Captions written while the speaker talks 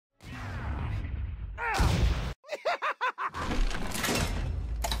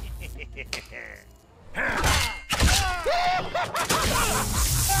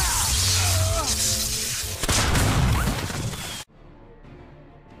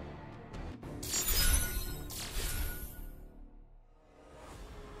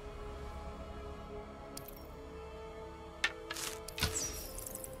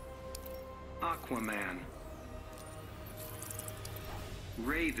Aquaman,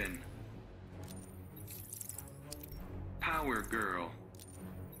 Raven, Power Girl,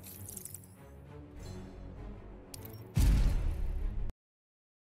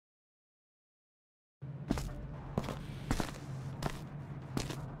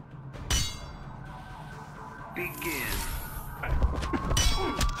 begin.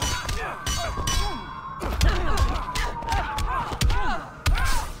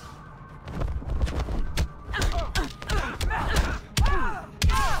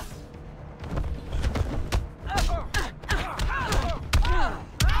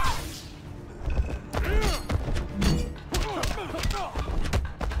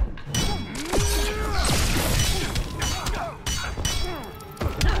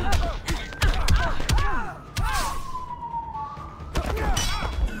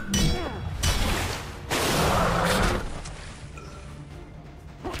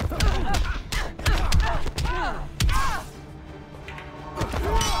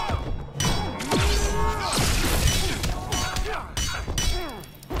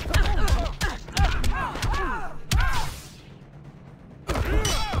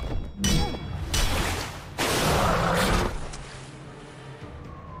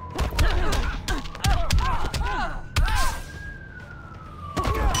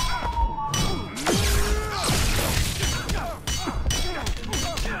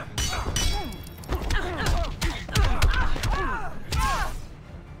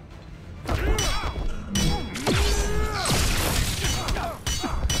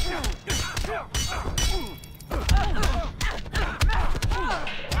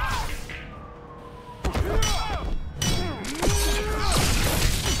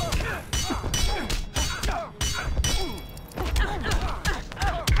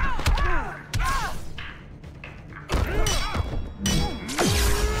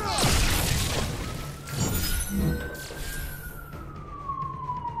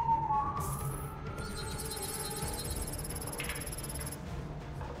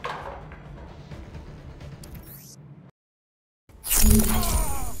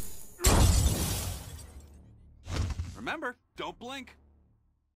 Remember, don't blink.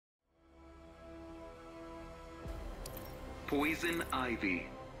 Poison Ivy,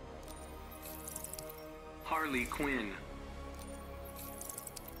 Harley Quinn,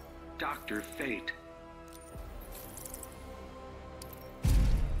 Dr. Fate,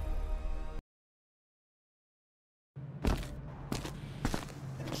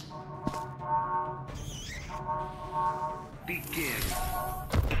 begin.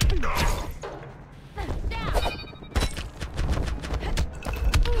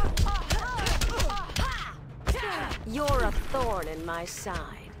 You're a thorn in my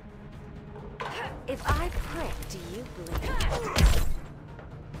side. If I prick, do you bleed?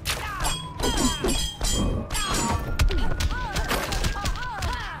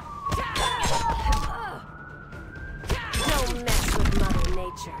 Don't mess with Mother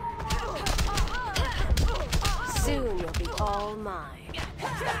Nature. Soon you'll be all mine.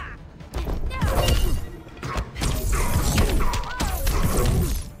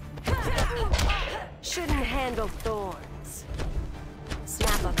 Shouldn't handle thorns.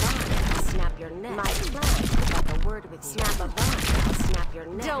 Snap a vine, I'll snap your neck. My plan, like a word with snap a vine, I'll snap your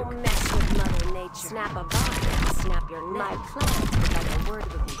neck. Don't mess with Mother Nature. Snap a vine, I'll snap your neck. My plan, like a word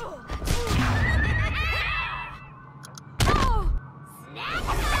with you. Oh!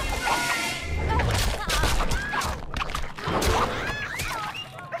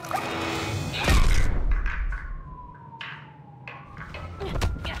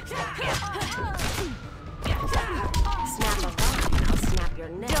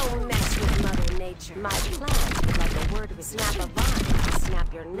 Don't mess with Mother Nature. My plans would like a word with snap a vine. I'll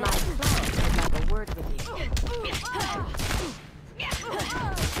snap your neck. My plans would like a word with you.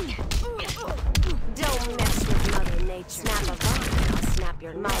 Don't mess with Mother Nature. Snap a vine. I'll snap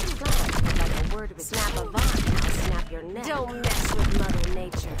your neck. My plans would like a word with snap a vine. I'll snap your neck. Don't mess with Mother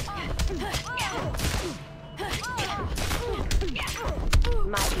Nature.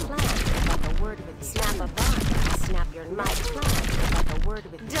 My plans would like a word with you. Snap a vine. I'll snap your neck. My plans would like a word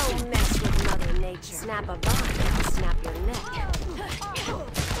with you. Don't mess with Mother Nature. Snap a vine. I'll snap your neck.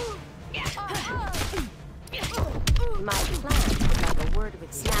 My plans would like a word with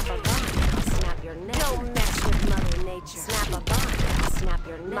you. Snap a vine. I'll snap snap your neck. Don't mess with Mother Nature. Snap a vine, I'll snap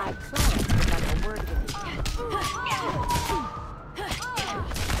your neck. My plant without a word with you.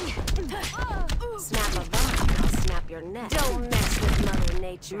 Snap a vine, I'll snap your neck. Don't mess with Mother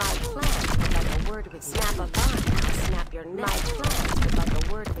Nature. My plant without a word with you. Snap a vine, I'll snap your neck. My plant without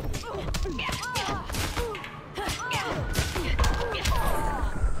a word with you.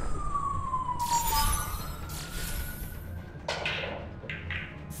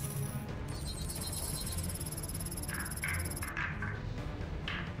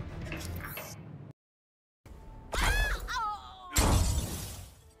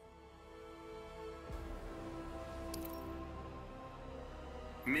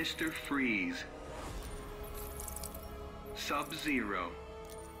 Mr. Freeze. Sub-Zero.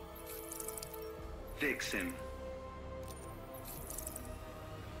 Vixen.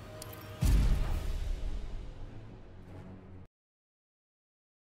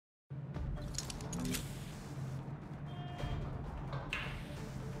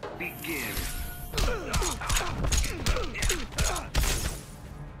 Begin.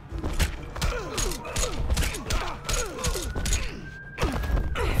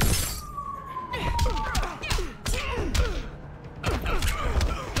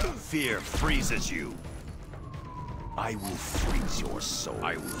 Fear freezes you. I will freeze your soul.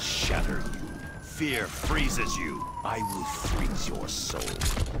 I will shatter you. Fear freezes you. I will freeze your soul.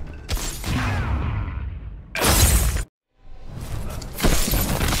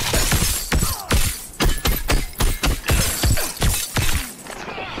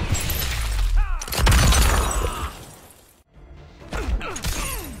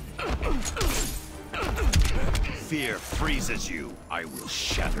 Fear freezes you. I will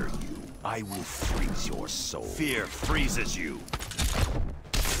shatter you. I will freeze your soul. Fear freezes you.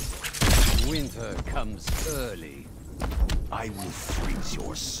 Winter comes early. I will freeze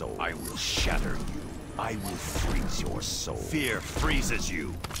your soul. I will shatter you. I will freeze your soul. Fear freezes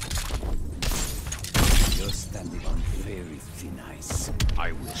you. You're standing on very thin ice.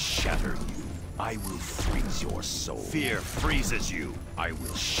 I will shatter you. I will freeze your soul. Fear freezes you. I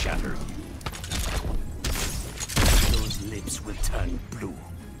will shatter you. Those lips will turn blue.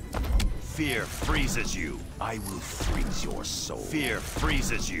 Fear freezes you. I will freeze your soul. Fear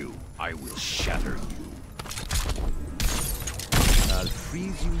freezes you. I will shatter you. I'll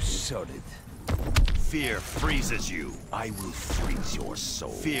freeze you solid. Fear freezes you. I will freeze your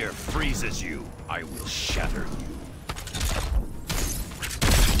soul. Fear freezes you. I will shatter you.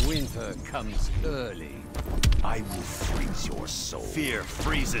 Winter comes early. I will freeze your soul. Fear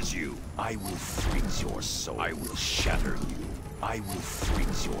freezes you. I will freeze your soul. I will shatter you. I will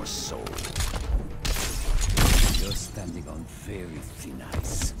freeze your soul. You're standing on very thin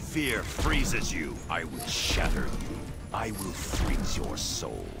ice. Fear freezes you. I will shatter you. I will freeze your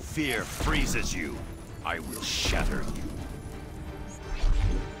soul. Fear freezes you. I will shatter you.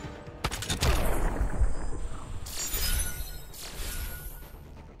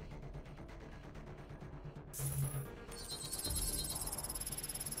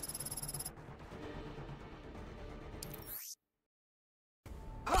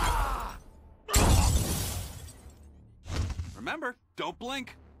 Remember, don't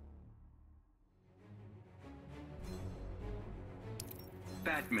blink.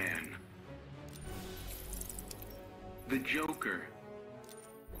 Batman. The Joker.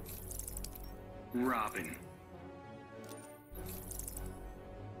 Robin.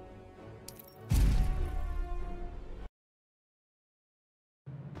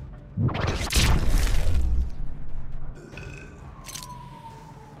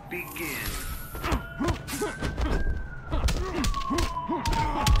 Begin.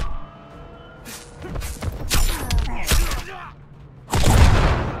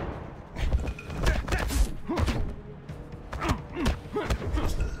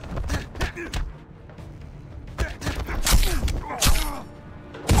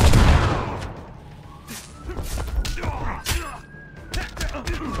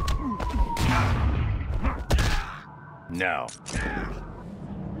 Now.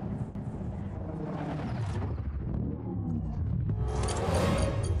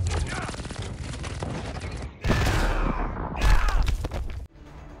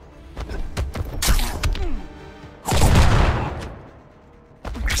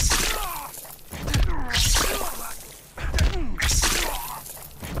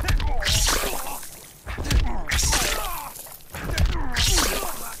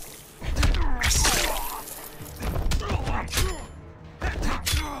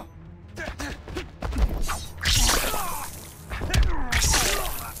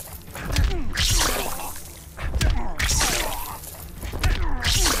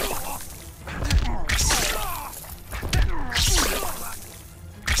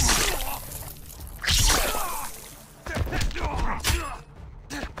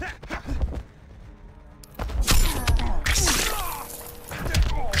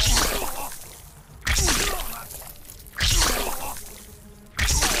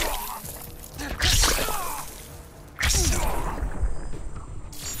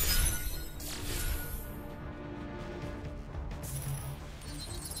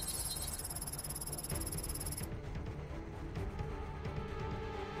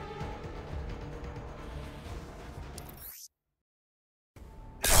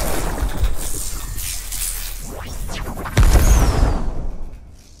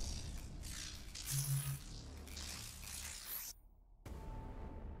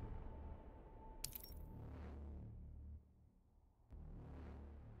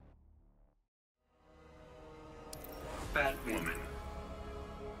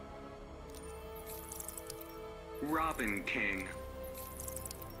 Robin King.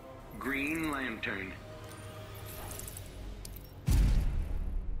 Green Lantern.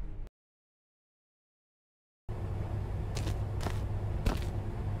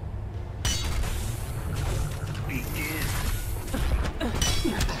 Begin.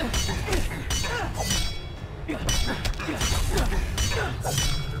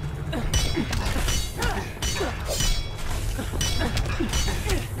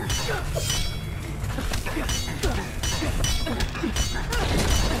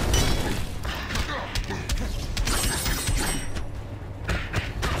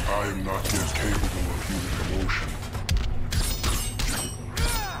 I am not yet capable of human emotion.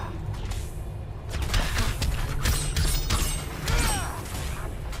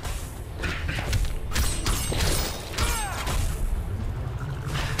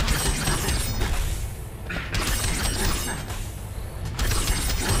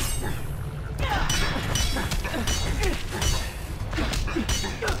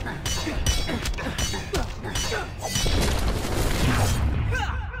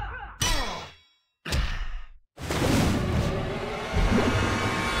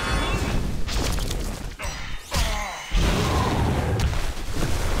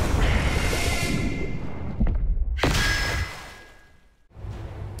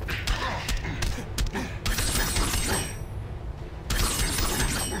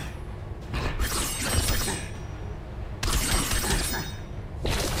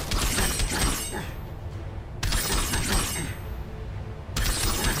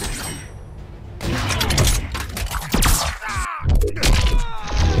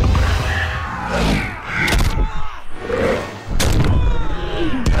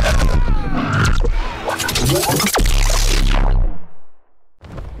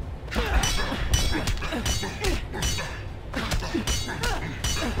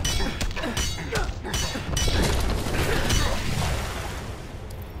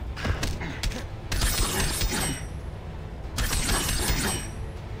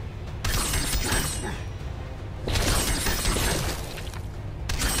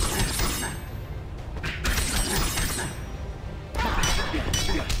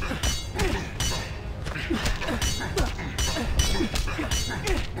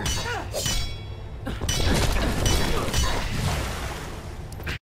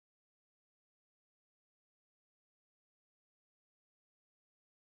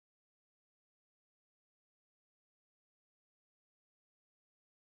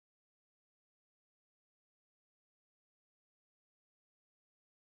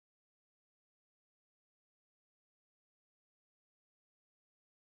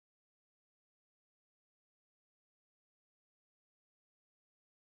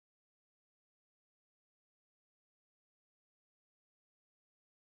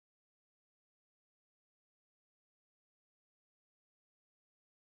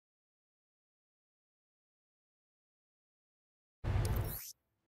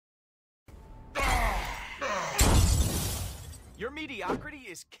 Your mediocrity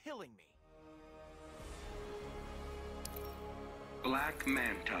is killing me. Black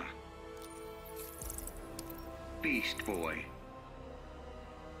Manta. Beast Boy.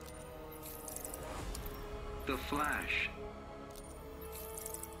 The Flash.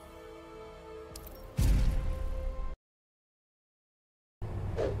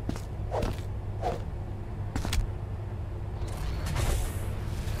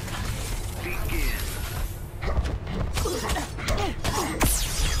 Begin.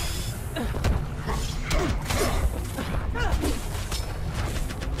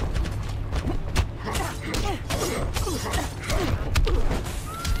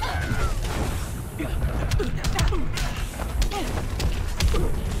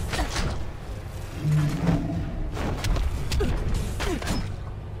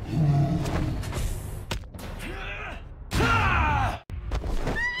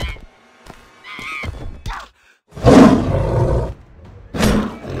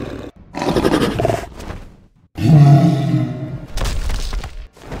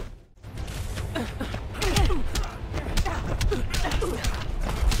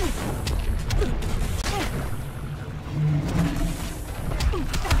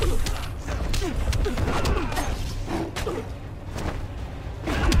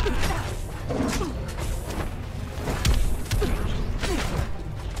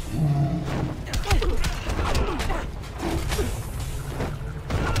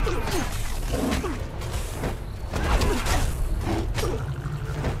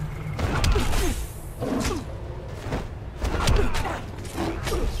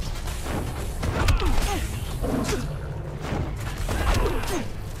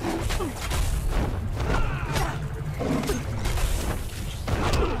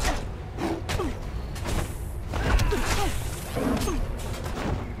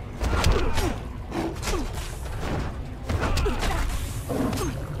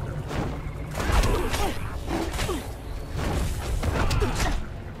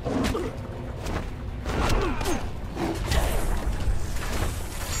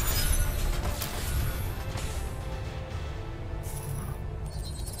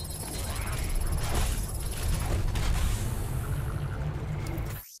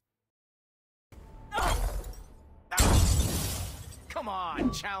 Come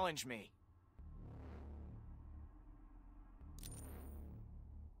on, challenge me.